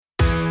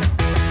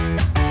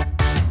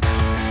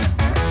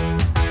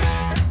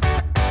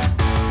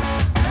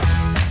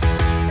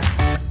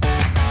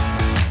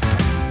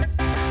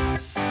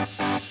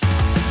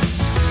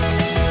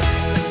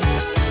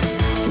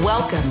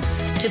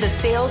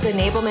Sales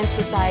Enablement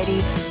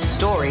Society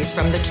Stories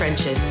from the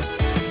Trenches,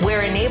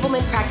 where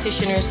enablement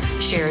practitioners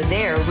share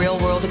their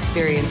real-world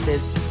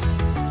experiences.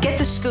 Get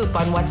the scoop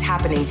on what's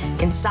happening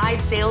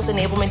inside sales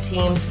enablement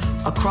teams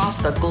across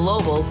the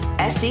global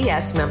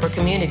SES member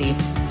community.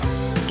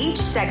 Each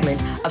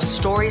segment of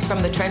Stories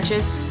from the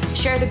Trenches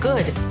share the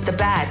good, the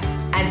bad,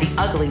 and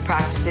the ugly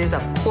practices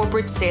of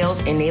corporate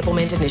sales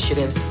enablement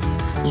initiatives.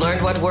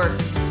 Learn what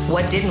worked,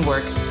 what didn't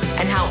work,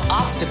 and how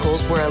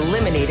obstacles were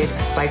eliminated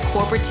by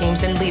corporate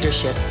teams and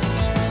leadership.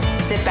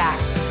 Sit back,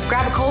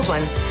 grab a cold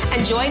one,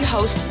 and join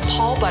host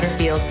Paul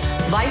Butterfield,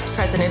 Vice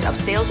President of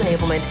Sales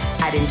Enablement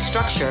at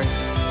Instructure,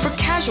 for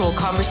casual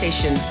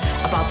conversations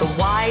about the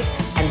wide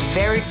and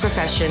varied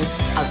profession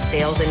of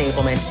sales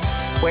enablement,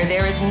 where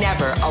there is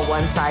never a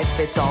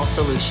one-size-fits-all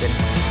solution.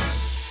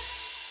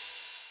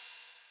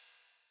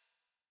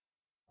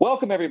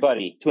 Welcome,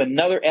 everybody, to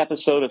another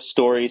episode of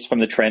Stories from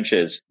the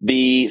Trenches,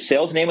 the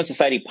Sales Enablement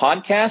Society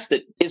podcast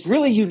that is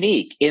really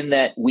unique in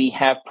that we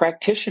have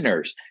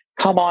practitioners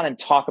come on and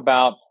talk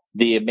about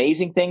the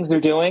amazing things they're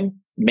doing,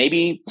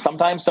 maybe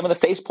sometimes some of the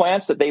face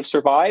plants that they've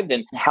survived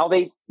and how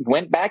they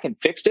went back and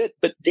fixed it.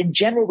 But in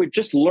general, we're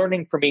just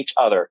learning from each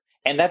other.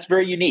 And that's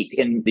very unique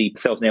in the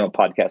Sales Enablement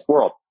podcast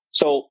world.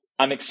 So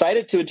I'm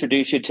excited to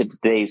introduce you to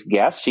today's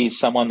guest. She's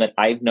someone that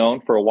I've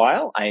known for a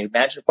while. I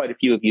imagine quite a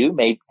few of you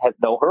may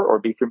know her or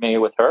be familiar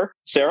with her.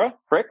 Sarah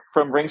Frick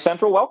from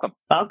RingCentral, welcome.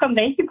 Welcome.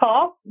 Thank you,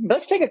 Paul.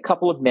 Let's take a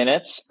couple of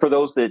minutes for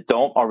those that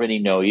don't already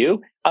know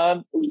you.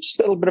 Just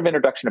a little bit of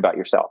introduction about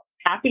yourself.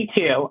 Happy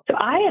to. So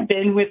I have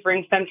been with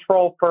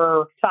RingCentral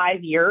for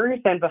 5 years.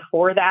 And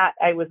before that,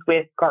 I was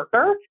with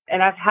Gartner.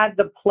 And I've had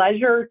the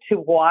pleasure to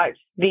watch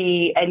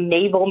the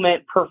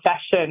enablement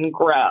profession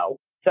grow.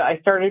 So I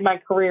started my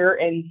career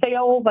in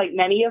sales like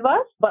many of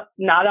us, but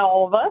not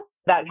all of us.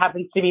 That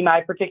happens to be my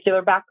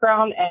particular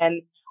background.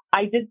 And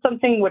I did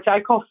something which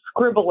I call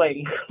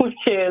scribbling, which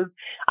is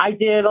I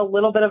did a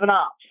little bit of an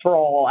ops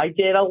role. I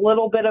did a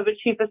little bit of a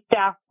chief of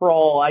staff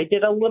role. I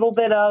did a little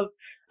bit of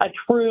a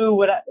true,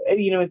 what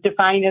is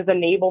defined as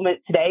enablement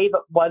today,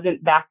 but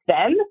wasn't back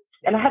then.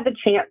 And I had the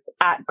chance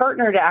at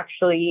Gartner to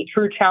actually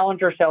true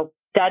challenger sales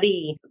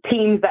study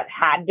teams that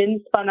had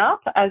been spun up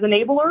as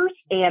enablers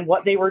and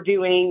what they were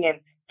doing, and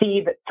see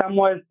that some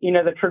was,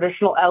 the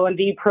traditional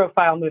L&D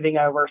profile moving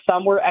over.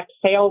 Some were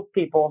ex-sales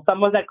people.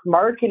 Some was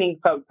ex-marketing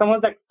folks. Some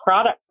was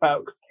ex-product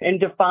folks, and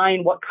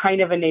define what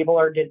kind of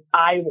enabler did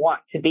I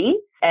want to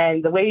be.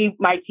 And the way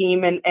my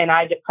team and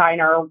I define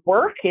our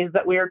work is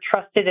that we are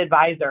trusted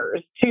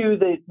advisors to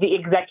the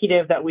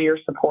executive that we are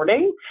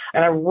supporting.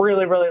 And I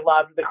really, really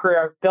love the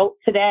career I've built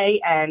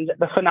today and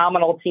the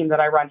phenomenal team that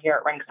I run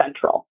here at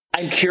RingCentral.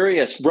 I'm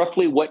curious,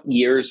 roughly what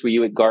years were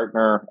you at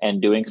Gartner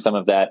and doing some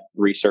of that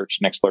research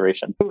and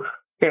exploration? Ooh,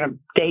 you're going to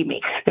date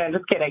me. No, I'm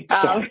just kidding.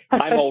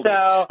 I'm old.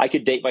 So, I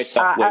could date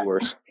myself way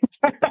worse.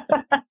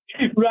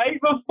 Right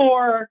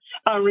before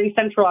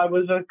RingCentral, I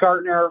was with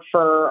Gartner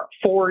for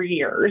 4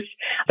 years.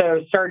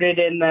 So started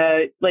in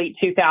the late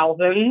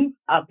 2000s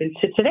up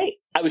into today.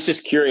 I was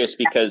just curious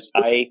because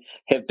I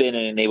have been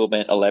in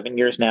enablement 11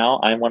 years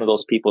now. I'm one of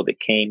those people that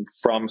came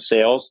from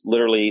sales,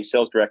 literally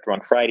sales director on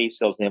Friday,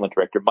 sales enablement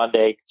director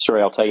Monday.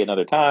 Sorry, I'll tell you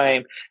another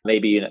time,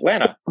 maybe in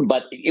Atlanta.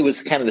 But it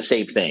was kind of the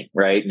same thing,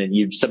 right? And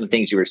then some of the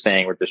things you were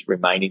saying were just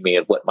reminding me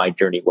of what my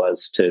journey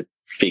was to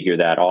figure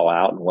that all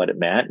out and what it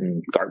meant.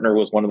 And Gartner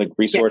was one of the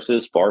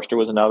resources. Yeah. Forrester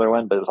was another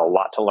one, but there was a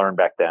lot to learn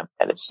back then.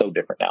 And it's so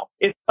different now.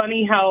 It's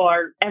funny how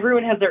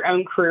everyone has their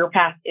own career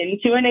path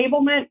into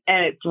enablement.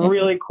 And it's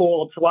really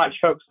cool to watch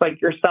folks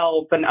like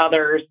yourself and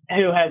others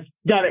who have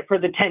done it for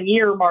the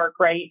 10-year mark,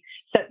 right?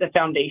 Set the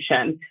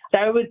foundation. So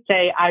I would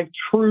say I've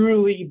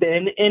truly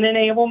been in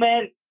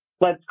enablement,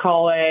 let's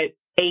call it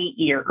 8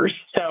 years.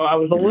 So I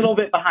was a little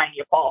bit behind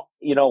you, Paul.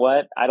 You know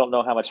what? I don't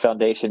know how much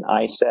foundation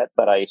I set,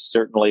 but I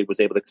certainly was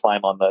able to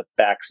climb on the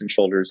backs and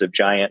shoulders of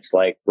giants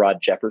like Rod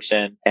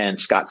Jefferson and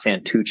Scott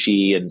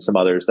Santucci and some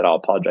others that I'll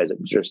apologize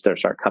that just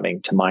start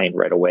coming to mind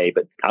right away.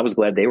 But I was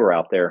glad they were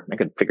out there. I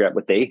could figure out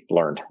what they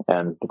learned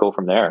and go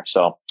from there.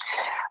 So,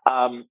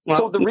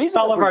 so the reason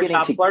all of our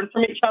jobs learn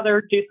from each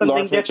other, do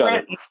something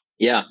different.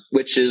 Yeah,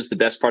 which is the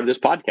best part of this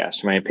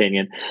podcast, in my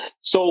opinion.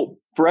 So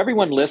for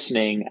everyone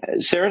listening,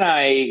 Sarah and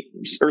I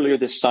earlier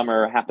this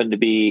summer happened to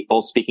be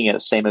both speaking at the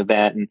same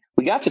event, and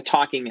we got to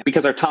talking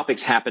because our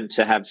topics happened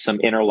to have some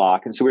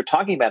interlock. And so we were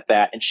talking about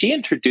that, and she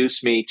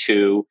introduced me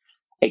to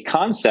a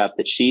concept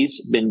that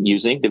she's been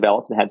using,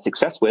 developed, and had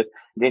success with.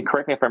 And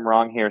correct me if I'm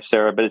wrong here,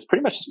 Sarah, but it's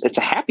pretty much, it's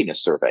a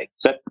happiness survey.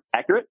 Is that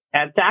accurate?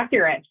 That's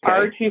accurate. Okay.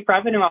 Our chief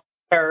revenue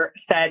officer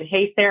said,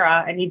 hey,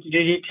 Sarah, I need you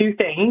to do two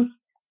things.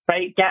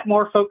 Right? Get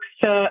more folks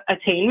to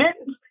attainment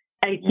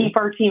and keep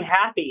our team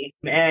happy.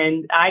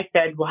 And I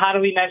said, well, how do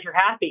we measure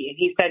happy? And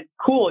he said,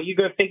 cool, you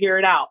go figure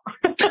it out.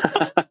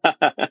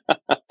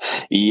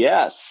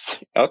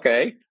 Yes.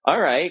 Okay. All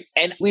right.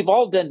 And we've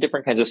all done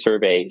different kinds of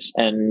surveys.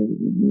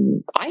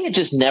 And I had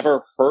just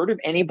never heard of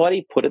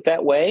anybody put it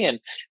that way. And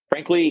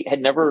frankly, had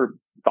never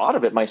thought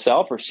of it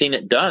myself or seen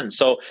it done.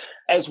 So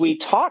as we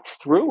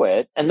talked through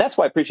it, and that's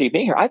why I appreciate you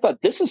being here, I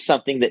thought this is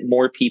something that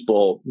more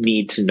people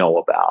need to know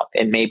about,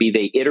 and maybe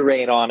they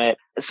iterate on it.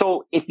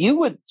 So if you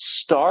would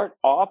start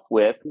off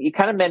with, you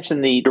kind of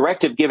mentioned the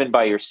directive given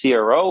by your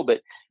CRO,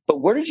 but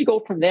where did you go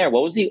from there?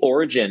 What was the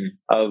origin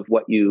of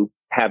what you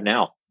have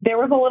now? There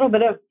was a little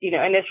bit of,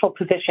 initial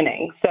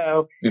positioning.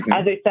 So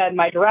as I said,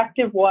 my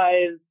directive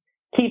was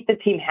keep the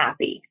team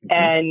happy.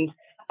 And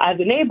as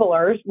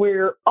enablers,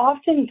 we're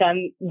often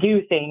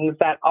do things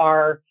that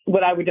are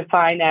what I would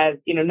define as,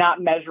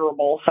 not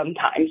measurable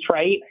sometimes,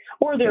 right?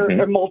 Or there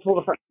are multiple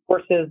different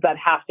sources that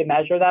have to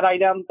measure that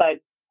item. But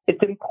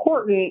it's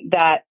important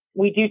that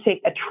we do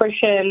take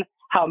attrition,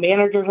 how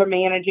managers are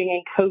managing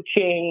and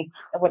coaching,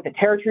 what the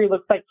territory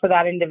looks like for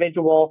that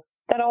individual.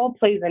 That all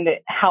plays into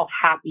how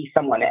happy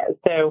someone is.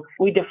 So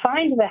we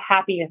defined the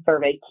happiness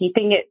survey,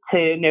 keeping it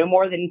to no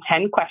more than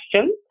 10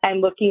 questions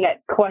and looking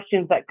at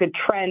questions that could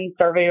trend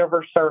survey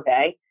over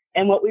survey.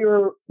 And what we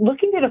were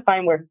looking to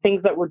define were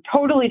things that were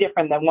totally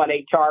different than what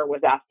HR was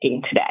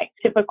asking today.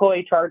 Typical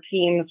HR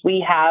teams,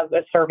 we have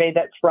a survey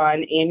that's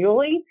run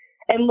annually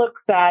and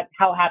looks at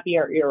how happy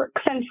are you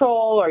at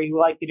Central, are you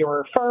likely to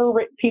refer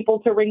people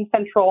to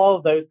RingCentral, all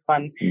of those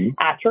fun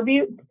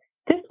attributes.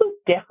 This was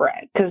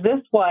different because this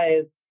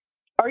was,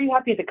 are you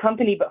happy at the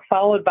company, but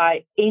followed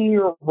by in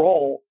your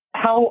role?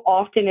 How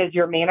often is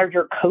your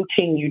manager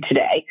coaching you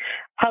today?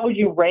 How would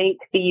you rank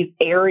these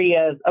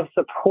areas of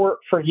support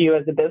for you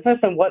as a business,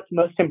 and what's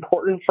most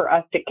important for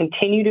us to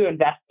continue to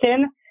invest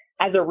in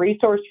as a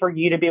resource for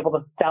you to be able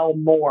to sell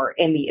more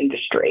in the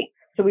industry?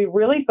 So we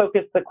really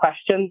focused the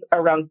questions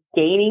around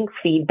gaining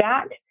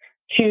feedback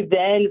to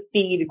then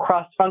feed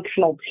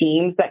cross-functional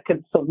teams that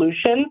could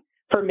solution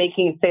for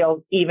making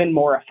sales even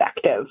more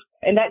effective.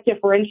 And that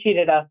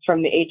differentiated us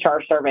from the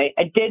HR survey.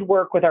 I did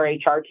work with our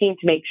HR team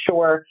to make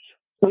sure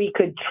we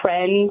could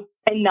trend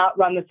and not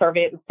run the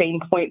survey at the same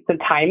points in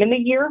time in the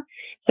year.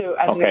 So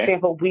as an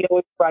example, we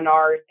always run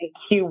ours in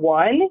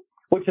Q1,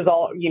 which is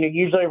all,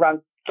 usually around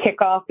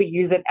kickoff. We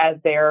use it as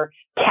their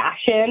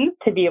cash in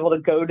to be able to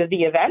go to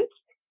the event.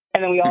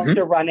 And then we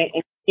also run it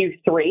in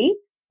Q3,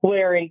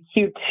 where in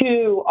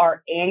Q2,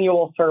 our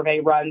annual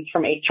survey runs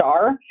from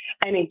HR.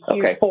 And in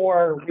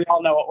Q4, we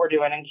all know what we're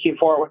doing in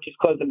Q4, which is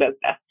close the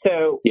business.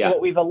 So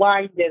what we've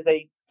aligned is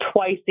a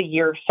twice a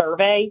year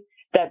survey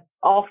that's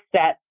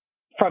offset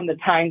from the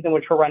times in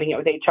which we're running it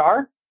with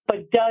HR,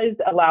 but does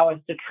allow us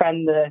to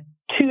trend the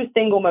two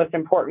single most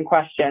important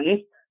questions.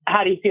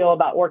 How do you feel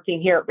about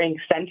working here at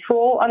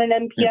RingCentral on an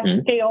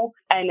NPS scale?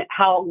 And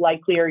how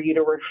likely are you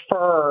to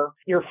refer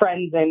your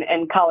friends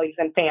and colleagues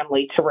and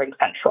family to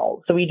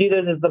RingCentral? So we do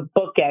those as the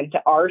bookend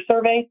to our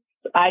survey.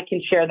 I can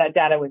share that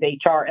data with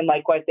HR, and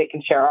likewise, they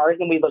can share ours,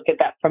 and we look at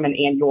that from an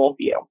annual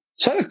view.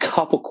 So I have a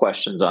couple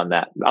questions on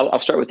that. I'll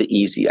start with the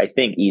easy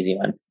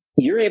one.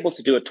 You're able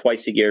to do it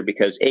twice a year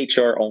because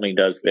HR only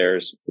does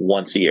theirs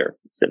once a year.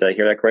 Did I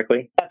hear that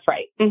correctly? That's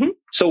right.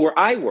 So where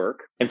I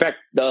work, in fact,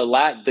 the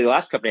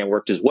last company I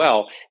worked as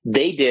well,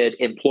 they did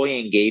employee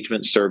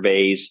engagement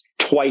surveys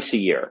twice a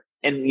year.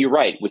 And you're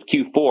right, with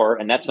Q4,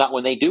 and that's not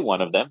when they do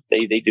one of them.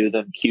 They do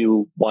them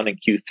Q1 and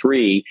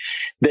Q3.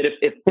 That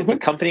if a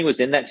company was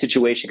in that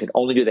situation, could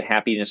only do the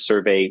happiness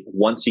survey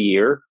once a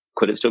year,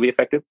 could it still be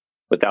effective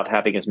without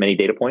having as many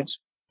data points?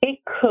 It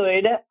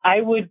could.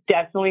 I would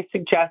definitely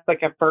suggest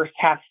like a first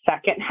half,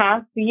 second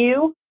half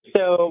view.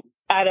 So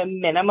at a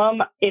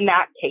minimum, in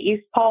that case,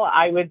 Paul,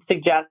 I would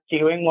suggest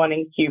doing one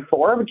in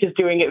Q4, which is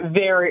doing it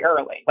very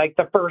early, like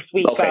the first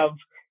week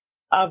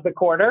of the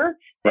quarter,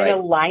 and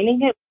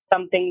aligning it with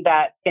something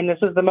that, and this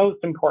is the most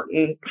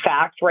important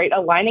fact, right?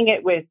 Aligning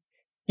it with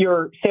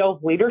your sales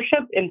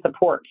leadership and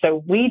support.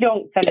 So we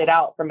don't send it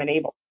out from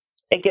Enable.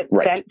 It gets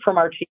sent from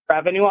our chief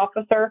revenue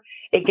officer.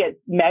 It gets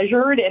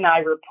measured, and I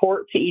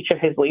report to each of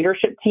his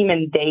leadership team,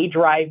 and they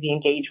drive the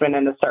engagement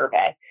in the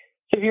survey.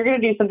 So if you're going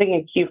to do something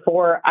in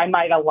Q4, I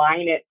might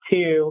align it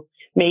to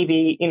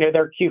maybe,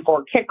 their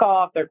Q4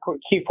 kickoff, their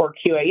Q4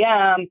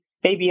 QAM.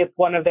 Maybe it's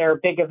one of their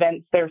big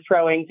events they're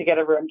throwing to get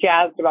everyone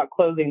jazzed about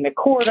closing the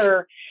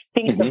quarter,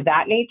 things of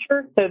that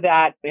nature, so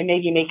that it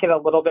maybe make it a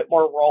little bit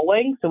more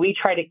rolling. So we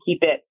try to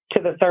keep it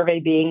to the survey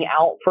being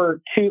out for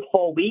 2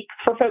 full weeks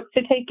for folks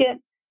to take it.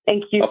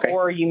 In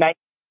Q4, you might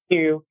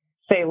do,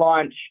 say,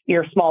 launch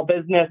your small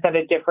business at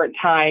a different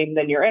time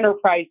than your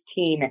enterprise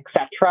team, et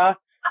cetera.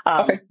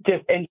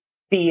 Just and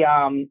be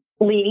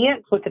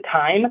lenient with the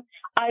time.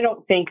 I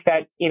don't think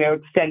that,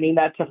 extending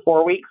that to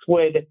 4 weeks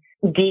would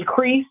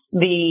decrease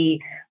the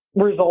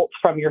results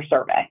from your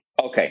survey.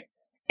 Okay.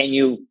 And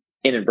you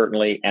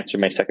inadvertently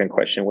answered my second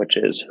question, which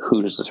is,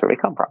 who does the survey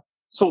come from?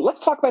 So let's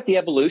talk about the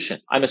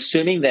evolution. I'm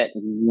assuming that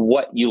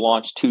what you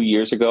launched 2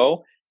 years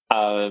ago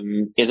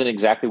isn't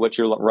exactly what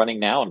you're running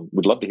now, and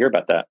we'd love to hear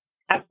about that.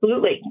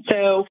 Absolutely.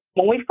 So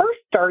when we first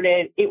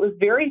started, it was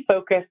very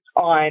focused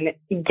on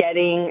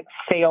getting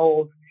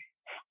sales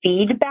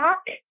feedback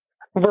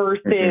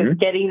versus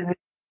getting to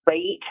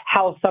rate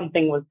how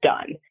something was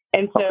done.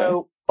 And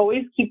so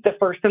always keep the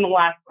first and the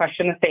last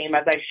question the same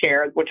as I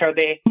shared, which are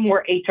the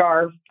more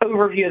HR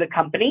overview of the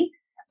company.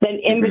 Then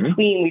in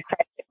between, we try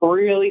to get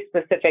really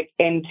specific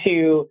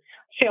into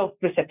sales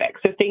specific.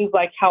 So things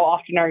like how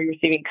often are you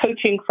receiving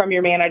coaching from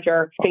your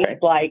manager? Things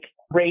like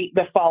rate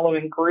the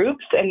following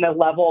groups and the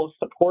level of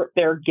support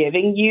they're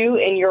giving you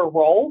in your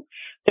role.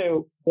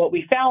 So what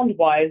we found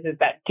is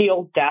that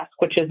Deal Desk,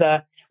 which is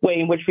a way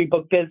in which we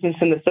book business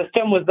in the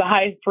system, was the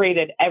highest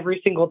rated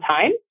every single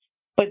time.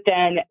 But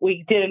then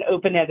we did an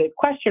open-ended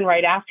question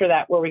right after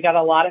that, where we got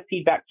a lot of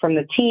feedback from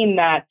the team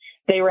that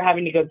they were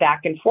having to go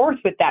back and forth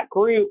with that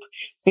group,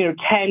 10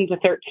 to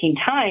 13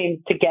 times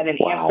to get an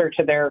answer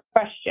to their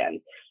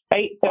question,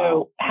 right?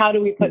 So how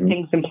do we put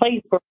things in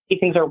place where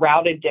things are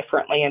routed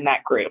differently in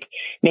that group?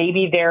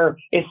 Maybe there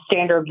is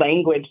standard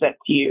language that's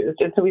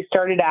used. And so we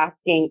started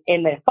asking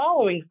in the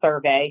following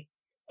survey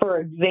for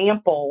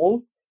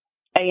examples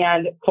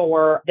and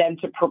for them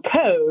to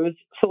propose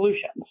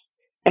solutions.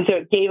 And so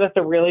it gave us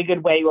a really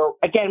good way where,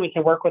 again, we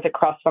can work with a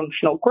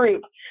cross-functional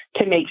group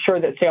to make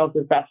sure that sales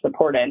is best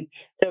supported.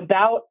 So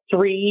about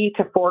 3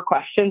 to 4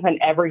 questions in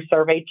every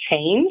survey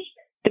changed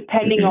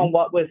depending on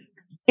what was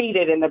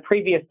stated in the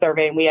previous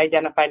survey, and we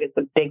identified as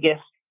the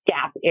biggest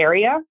gap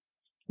area.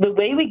 The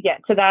way we get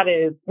to that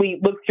is we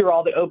look through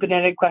all the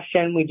open-ended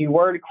questions, we do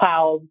word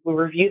clouds, we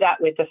review that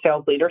with the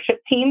sales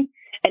leadership team,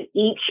 and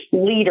each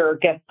leader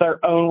gets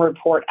their own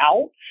report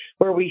out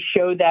where we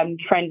show them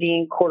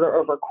trending quarter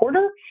over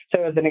quarter.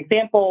 So as an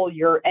example,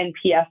 your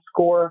NPS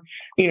score,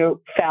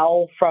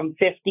 fell from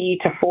 50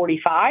 to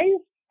 45,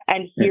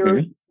 and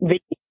here's the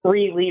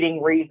 3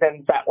 leading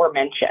reasons that were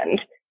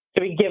mentioned.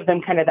 So we give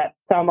them kind of that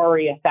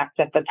summary effect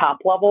at the top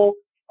level.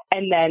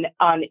 And then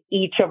on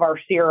each of our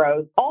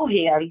CROs, all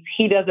hands,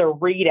 he does a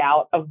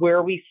readout of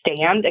where we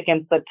stand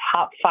against the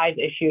top 5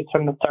 issues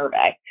from the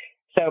survey.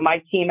 So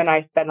my team and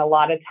I spend a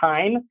lot of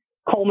time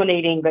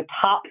culminating the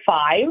top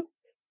 5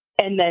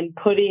 and then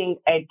putting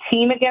a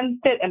team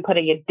against it and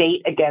putting a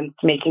date against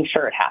making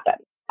sure it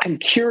happens. I'm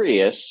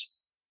curious,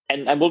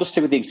 and we'll just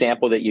stick with the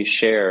example that you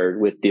shared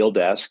with Deal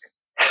Desk.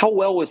 How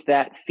well was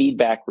that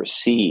feedback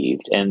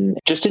received? And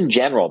just in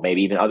general,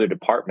 maybe even other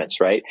departments,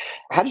 right?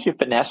 How did you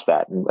finesse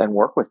that and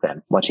work with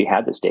them once you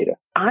had this data?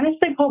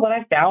 Honestly, Paul, what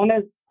I found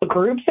is the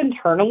groups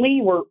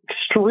internally were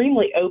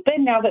extremely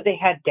open now that they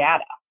had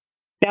data.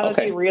 Now that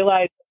they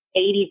realized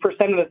 80%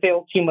 of the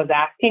sales team was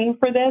asking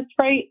for this,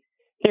 right?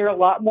 They're a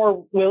lot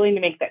more willing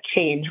to make that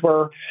change,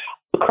 where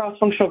the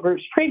cross-functional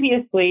groups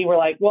previously were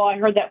like, well, I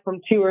heard that from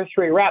 2 or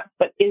 3 reps,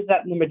 but is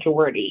that the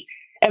majority?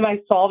 Am I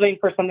solving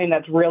for something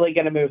that's really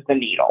going to move the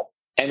needle?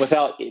 And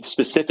without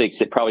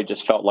specifics, it probably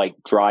just felt like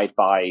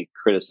drive-by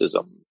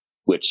criticism,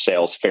 which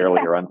sales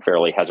fairly or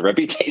unfairly has a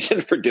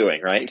reputation for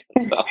doing, right?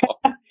 So.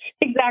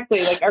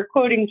 Exactly. Like our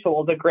quoting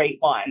tool is a great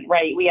one,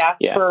 right? We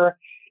asked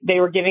they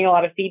were giving a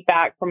lot of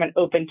feedback from an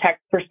open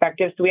text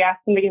perspective. So we asked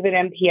them to give an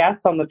NPS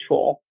on the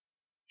tool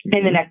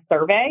in the next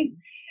survey.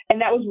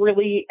 And that was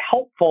really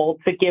helpful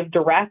to give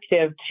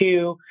directive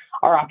to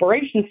our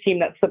operations team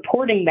that's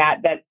supporting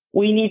that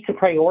we need to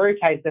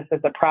prioritize this as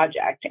a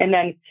project. And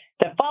then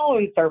the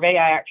following survey,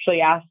 I actually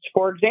asked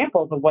for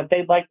examples of what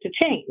they'd like to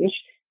change.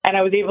 And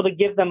I was able to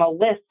give them a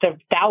list of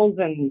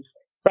thousands,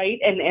 right?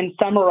 And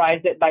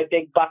summarize it by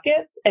big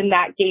buckets. And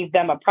that gave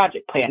them a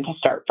project plan to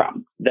start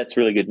from. That's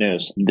really good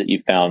news that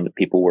you found that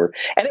people were,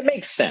 and it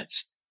makes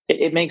sense.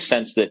 It makes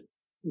sense that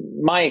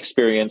my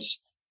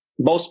experience,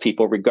 most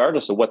people,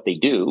 regardless of what they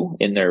do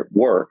in their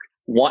work,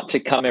 want to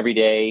come every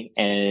day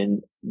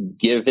and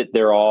give it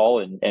their all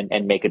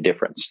and make a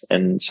difference.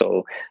 And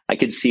so I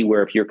could see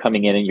where if you're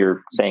coming in and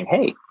you're saying,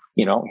 hey,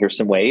 here's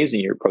some ways,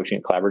 and you're approaching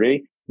it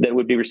collaboratively, that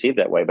would be received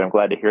that way. But I'm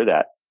glad to hear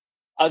that.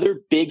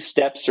 Other big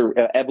steps or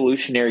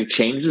evolutionary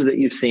changes that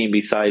you've seen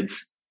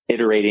besides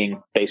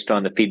iterating based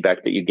on the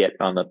feedback that you get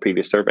on the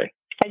previous survey?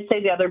 I'd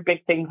say the other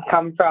big things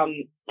come from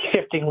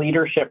shifting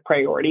leadership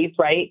priorities,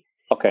 right?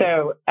 Okay.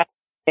 So, as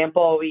an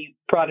example, we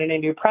brought in a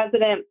new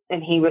president,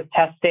 and he was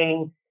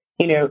testing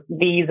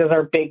these as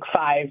our big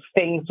 5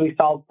 things we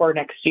solve for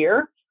next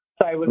year.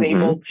 So I was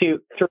able to,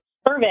 through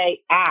a survey,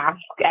 ask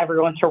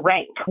everyone to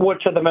rank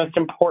which are the most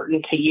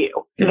important to you.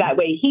 So that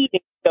way he is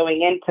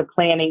going into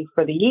planning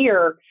for the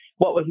year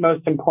what was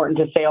most important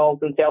to sales,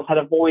 and sales had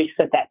a voice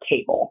at that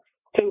table.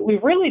 So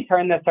we've really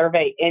turned the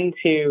survey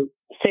into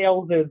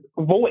sales'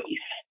 voice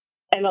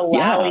and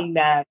allowing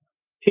them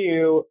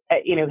to,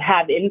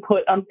 have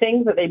input on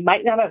things that they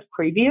might not have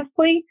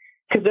previously.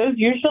 Because those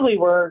usually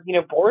were,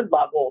 board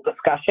level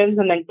discussions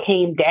and then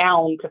came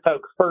down to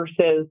folks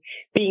versus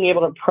being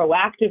able to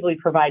proactively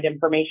provide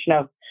information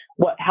of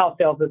how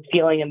sales is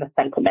feeling and the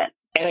sentiment.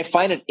 And I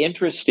find it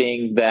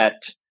interesting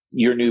that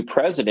your new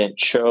president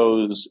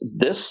chose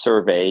this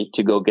survey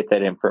to go get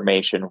that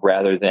information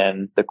rather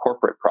than the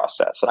corporate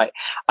process.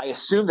 I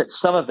assume that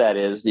some of that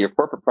is your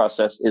corporate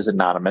process is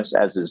anonymous,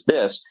 as is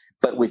this,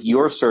 but with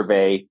your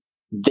survey,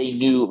 they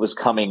knew it was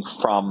coming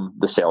from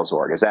the sales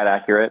org. Is that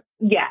accurate?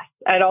 Yes.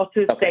 I'd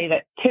also say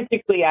that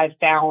typically I've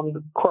found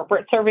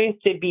corporate surveys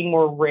to be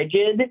more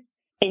rigid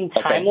in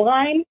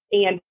timeline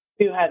and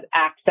who has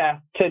access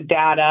to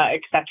data,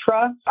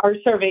 etc. Our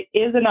survey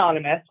is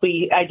anonymous.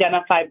 We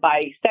identify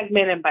by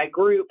segment and by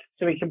group,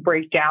 so we can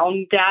break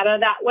down data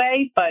that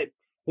way, but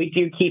we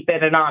do keep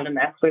it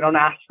anonymous. We don't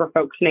ask for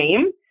folks'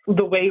 names.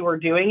 The way we're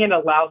doing it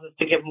allows us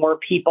to give more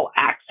people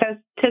access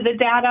to the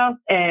data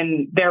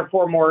and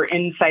therefore more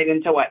insight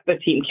into what the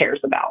team cares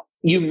about.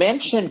 You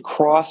mentioned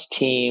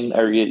cross-team,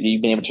 or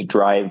you've been able to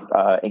drive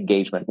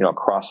engagement,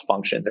 across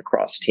functions,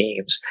 across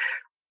teams.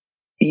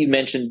 You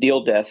mentioned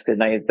Deal Desk, and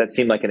that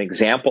seemed like an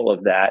example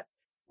of that.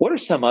 What are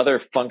some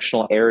other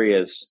functional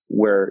areas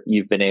where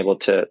you've been able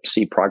to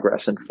see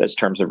progress in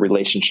terms of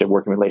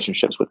working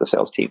relationships with the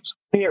sales teams?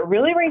 It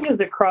really ranges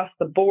across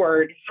the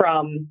board,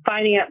 from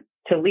finance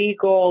to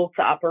legal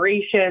to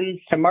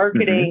operations to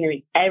marketing. I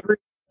mean, everyone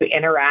who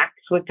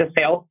interacts with the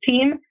sales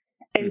team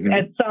is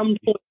at some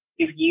point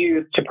we've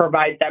used to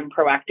provide them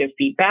proactive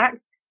feedback.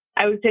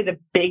 I would say the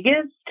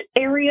biggest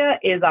area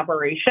is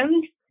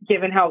operations,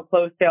 given how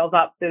close sales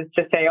ops is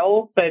to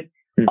sales, but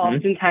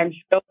oftentimes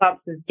sales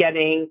ops is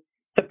getting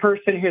the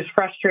person who's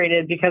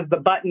frustrated because the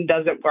button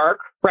doesn't work,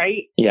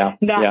 right? Yeah.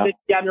 Not the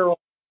general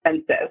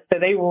consensus. So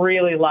they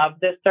really love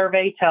this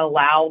survey to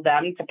allow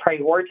them to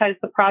prioritize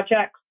the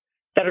projects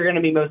that are going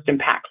to be most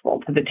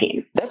impactful to the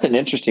team. That's an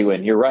interesting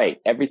one. You're right.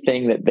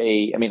 Everything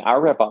that our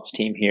RevOps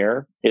team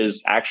here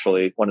is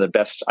actually one of the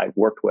best I've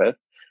worked with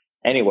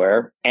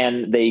anywhere.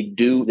 And they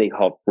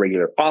help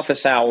regular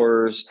office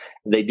hours.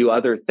 They do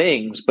other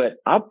things, but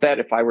I'll bet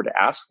if I were to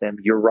ask them,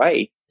 you're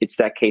right. It's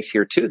that case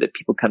here too, that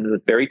people come to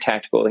the very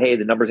tactical, hey,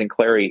 the numbers in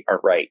Clary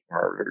aren't right,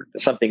 or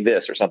something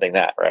this or something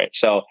that, right?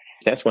 So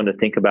that's one to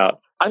think about.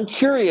 I'm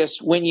curious,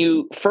 when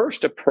you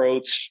first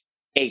approach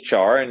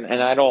HR, and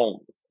I'm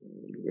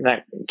not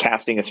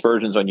casting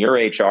aspersions on your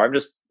HR. I'm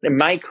just, in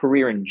my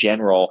career in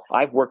general,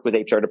 I've worked with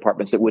HR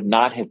departments that would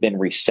not have been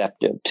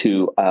receptive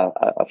to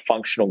a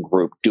functional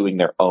group doing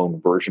their own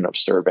version of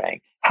surveying.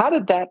 How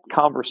did that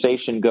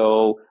conversation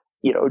go?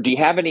 Do you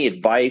have any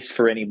advice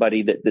for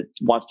anybody that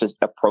wants to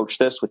approach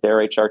this with their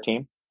HR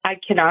team? I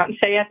cannot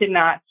say I did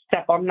not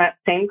step on that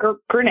same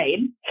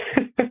grenade.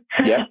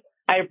 Yeah.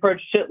 I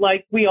approached it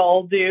like we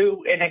all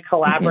do, in a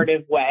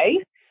collaborative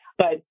way.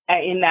 But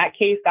in that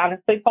case,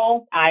 honestly,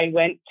 Paul, I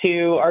went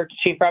to our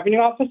chief revenue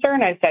officer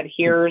and I said,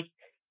 here's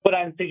what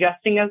I'm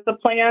suggesting as the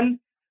plan.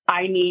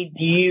 I need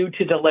you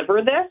to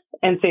deliver this,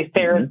 and say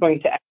Sarah's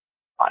going to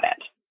execute on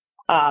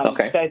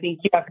it. So I think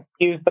you have to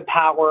use the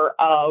power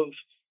of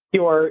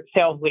your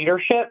sales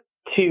leadership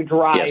to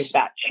drive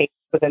that change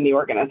within the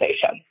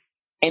organization.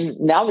 And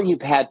now that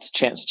you've had a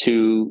chance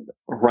to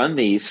run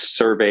these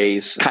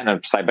surveys kind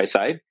of side by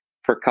side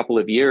for a couple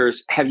of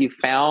years, have you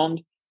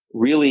found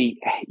really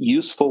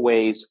useful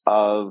ways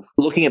of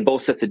looking at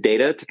both sets of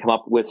data to come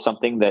up with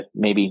something that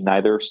maybe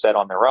neither said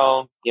on their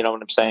own? You know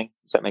what I'm saying?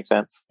 Does that make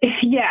sense?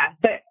 Yeah.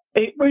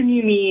 When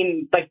you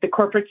mean like the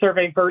corporate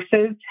survey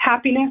versus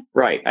happiness?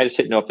 Right. I just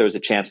didn't know if there was a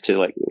chance to,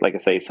 like I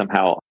say,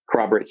 somehow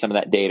corroborate some of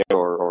that data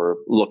or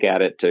look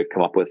at it to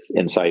come up with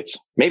insights.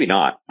 Maybe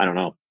not. I don't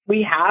know.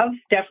 We have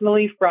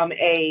definitely from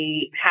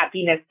a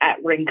happiness at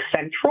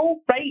RingCentral,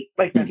 right?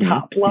 Like the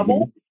top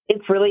level.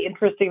 It's really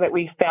interesting that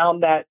we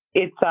found that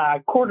it's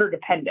quarter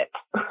dependent.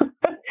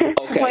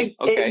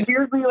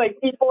 Weirdly,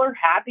 people are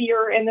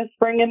happier in the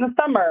spring and the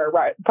summer,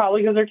 right?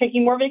 Probably because they're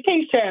taking more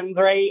vacations,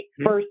 right?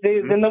 Versus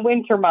in the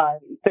winter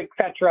months,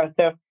 etc.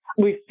 So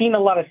we've seen a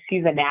lot of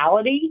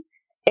seasonality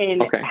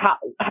in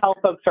how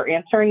folks are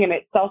answering, and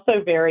it's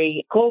also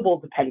very global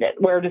dependent.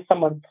 Where does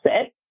someone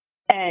sit,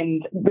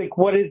 and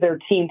what is their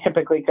team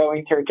typically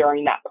going through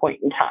during that point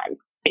in time?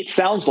 It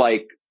sounds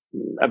like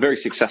a very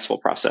successful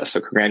process.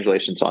 So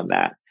congratulations on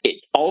that.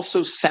 It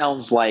also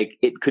sounds like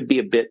it could be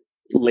a bit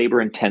labor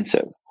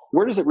intensive.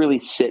 Where does it really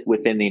sit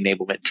within the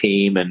enablement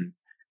team? And,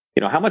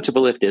 how much of a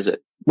lift is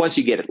it once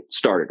you get it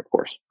started, of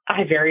course?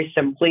 I very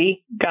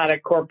simply got a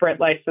corporate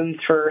license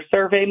for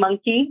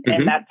SurveyMonkey,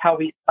 and that's how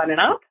we spun it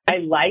up. I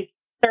like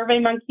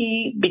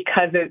SurveyMonkey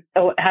because it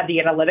had the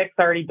analytics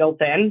already built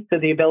in. So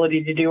the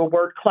ability to do a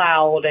word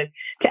cloud and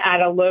to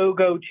add a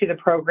logo to the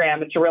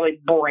program and to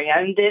really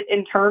brand it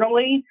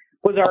internally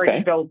was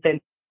already built in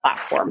the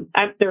platform.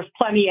 There's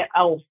plenty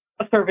of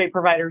survey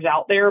providers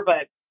out there,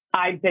 but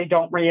I'd say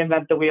don't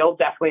reinvent the wheel.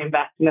 Definitely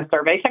invest in the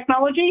survey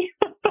technology.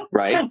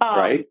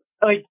 Right.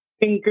 Like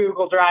in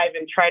Google Drive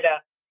and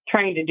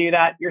trying to do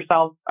that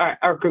yourself,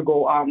 or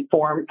Google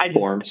Forms.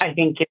 I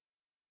think it's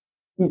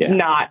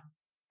not.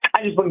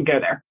 I just wouldn't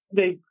go there.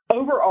 The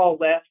overall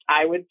lift,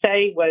 I would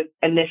say, was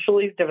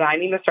initially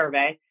designing the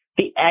survey.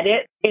 The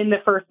edit in the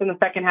first and the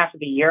second half of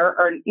the year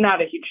are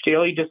not a huge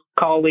deal. You just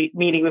call a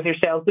meeting with your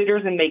sales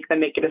leaders and make them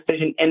make a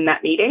decision in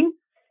that meeting.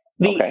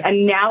 The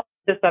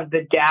analysis of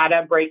the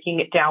data, breaking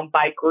it down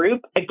by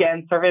group.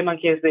 Again,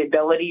 SurveyMonkey has the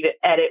ability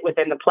to edit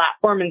within the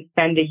platform and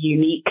send a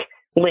unique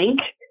link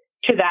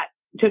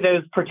to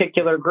those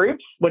particular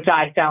groups, which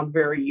I found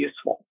very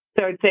useful.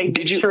 So I'd say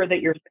make sure that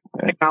your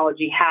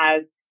technology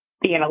has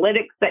the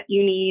analytics that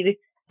you need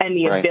and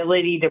the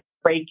ability to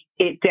break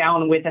it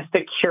down with a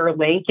secure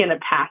link and a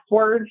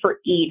password for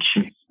each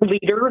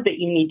leader that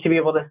you need to be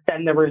able to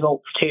send the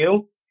results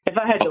to. If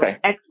I had to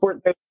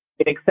export those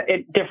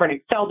different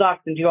Excel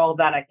docs and do all of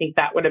that, I think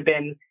that would have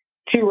been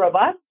too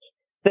robust.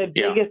 The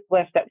biggest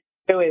lift that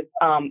we do is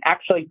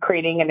actually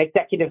creating an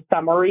executive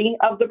summary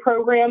of the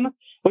program,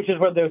 which is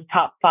where those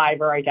top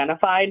 5 are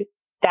identified.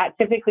 That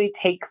typically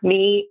takes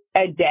me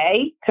a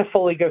day to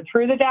fully go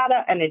through the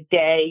data and a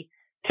day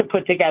to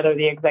put together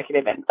the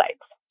executive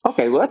insights.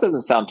 Okay, well, that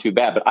doesn't sound too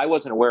bad, but I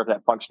wasn't aware of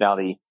that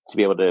functionality to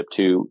be able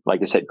to, like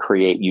I said,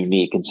 create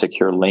unique and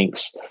secure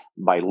links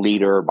by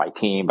leader, by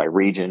team, by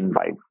region,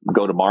 by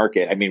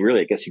go-to-market. I mean,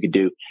 really, I guess you could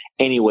do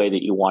any way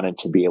that you wanted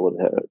to be able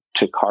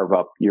to carve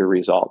up your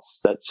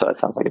results. That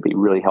sounds like it'd be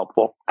really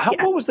helpful.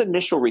 What was the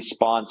initial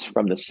response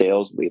from the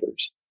sales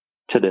leaders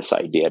to this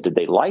idea? Did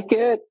they like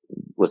it?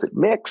 Was it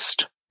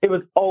mixed? It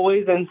was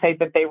always insight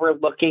that they were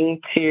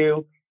looking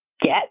to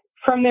get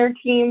from their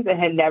teams and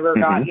had never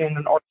gotten in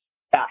an organized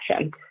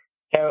fashion.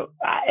 So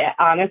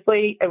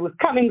honestly, it was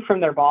coming from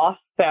their boss.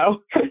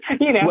 So,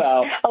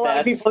 a lot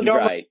of people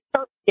don't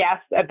yes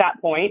at that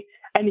point.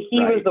 And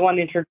he was the one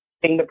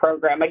introducing the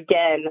program.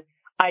 Again,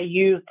 I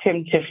used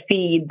him to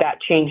feed that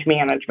change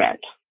management.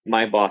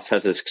 My boss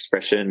has this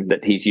expression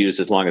that he's used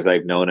as long as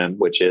I've known him,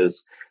 which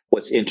is,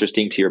 what's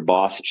interesting to your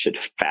boss should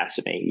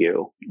fascinate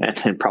you,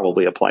 and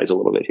probably applies a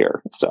little bit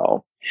here.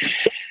 So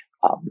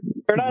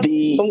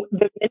the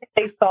minute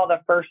they saw the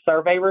first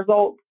survey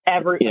results,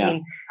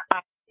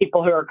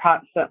 people who are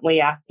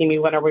constantly asking me,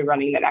 when are we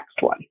running the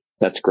next one?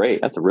 That's great.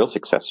 That's a real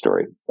success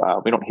story.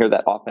 We don't hear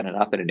that often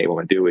enough in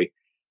enablement, do we?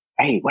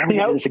 Hey, when are we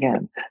doing this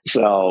again?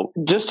 So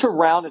just to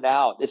round it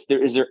out,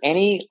 is there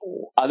any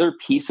other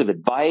piece of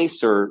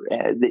advice or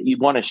that you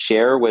want to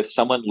share with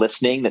someone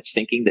listening that's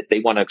thinking that they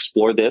want to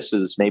explore this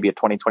as maybe a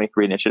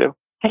 2023 initiative?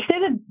 I say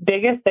the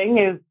biggest thing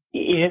is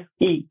you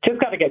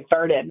just got to get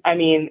started. I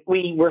mean,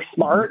 we were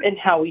smart in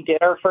how we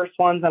did our first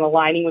ones and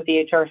aligning with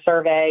the HR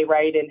survey,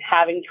 right? And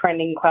having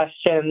trending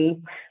questions.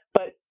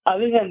 But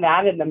other than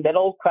that, in the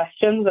middle,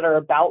 questions that are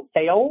about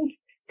sales,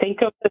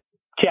 think of the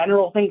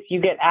general things you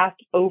get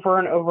asked over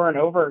and over and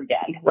over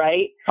again,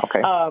 right?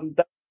 Okay.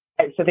 The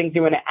types of things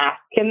you want to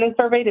ask in the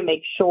survey to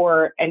make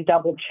sure and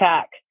double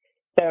check.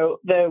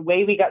 So the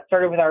way we got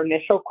started with our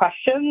initial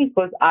questions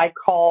was I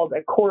called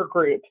a core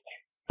group,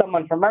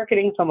 someone from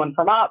marketing, someone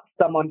from ops,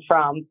 someone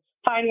from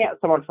finance,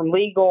 someone from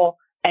legal,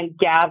 and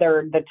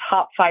gathered the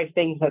top 5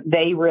 things that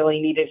they really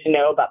needed to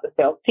know about the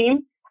sales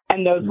team.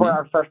 And those were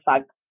our first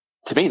 5.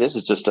 To me, this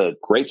is just a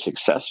great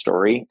success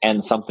story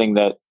and something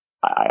that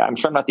I'm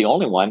sure I'm not the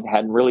only one,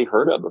 hadn't really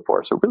heard of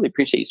before. So really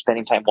appreciate you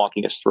spending time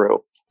walking us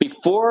through.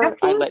 Before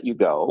I let you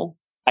go,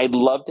 I'd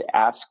love to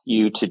ask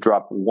you to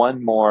drop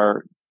one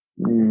more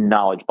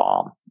knowledge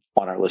bomb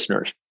on our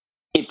listeners.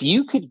 If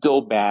you could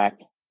go back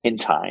in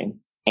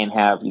time and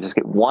you just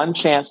get one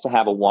chance to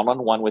have a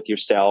one-on-one with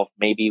yourself,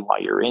 maybe while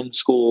you're in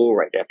school,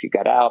 right after you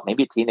got out,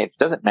 maybe a teenager, it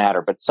doesn't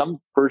matter, but some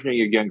version of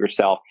your younger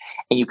self,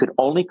 and you could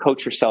only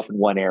coach yourself in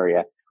one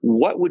area,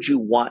 what would you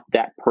want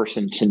that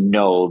person to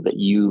know that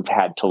you've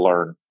had to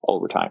learn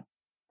over time?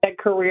 That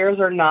careers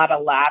are not a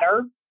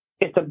ladder.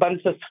 It's a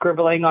bunch of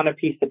scribbling on a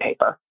piece of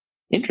paper.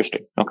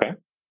 Interesting. Okay.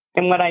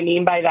 And what I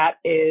mean by that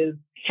is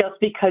just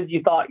because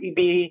you thought you'd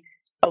be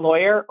a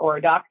lawyer or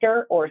a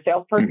doctor or a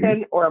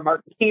salesperson or a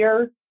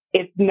marketeer,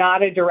 it's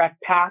not a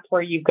direct path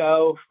where you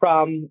go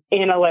from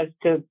analyst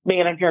to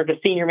manager to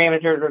senior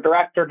manager to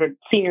director to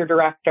senior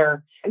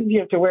director. You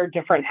have to wear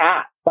different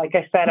hats. Like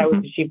I said, I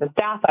was the chief of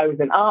staff. I was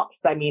in ops.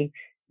 I mean,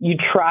 you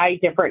try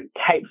different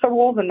types of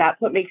roles, and that's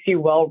what makes you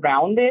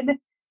well-rounded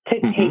to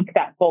take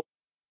that full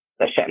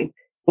position.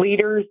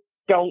 Leaders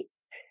I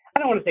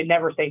don't want to say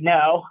never say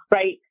no,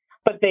 right?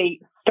 But they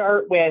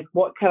start with,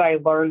 what could I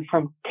learn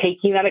from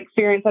taking that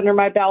experience under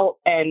my belt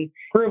and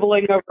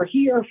scribbling over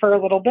here for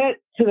a little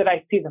bit so that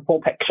I see the full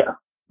picture.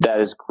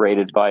 That is great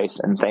advice.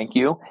 And thank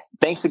you.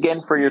 Thanks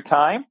again for your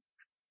time.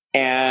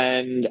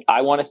 And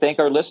I want to thank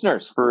our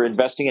listeners for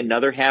investing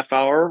another half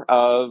hour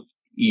of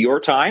your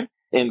time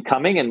in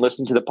coming and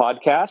listening to the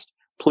podcast.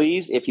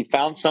 Please, if you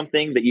found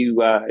something that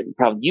you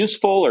found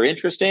useful or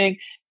interesting,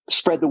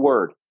 spread the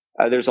word.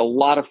 There's a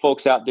lot of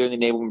folks out there in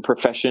the enablement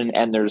profession,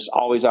 and there's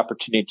always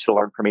opportunity to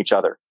learn from each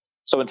other.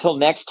 So until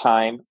next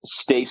time,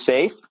 stay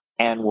safe,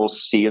 and we'll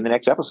see you in the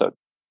next episode.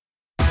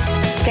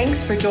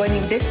 Thanks for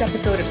joining this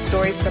episode of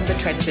Stories from the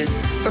Trenches.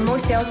 For more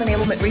sales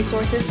enablement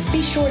resources,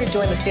 be sure to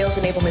join the Sales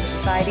Enablement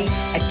Society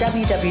at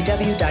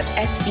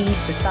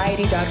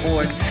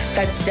www.sesociety.org.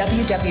 That's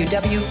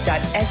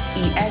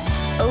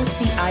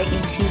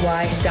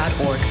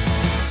www.sesociety.org.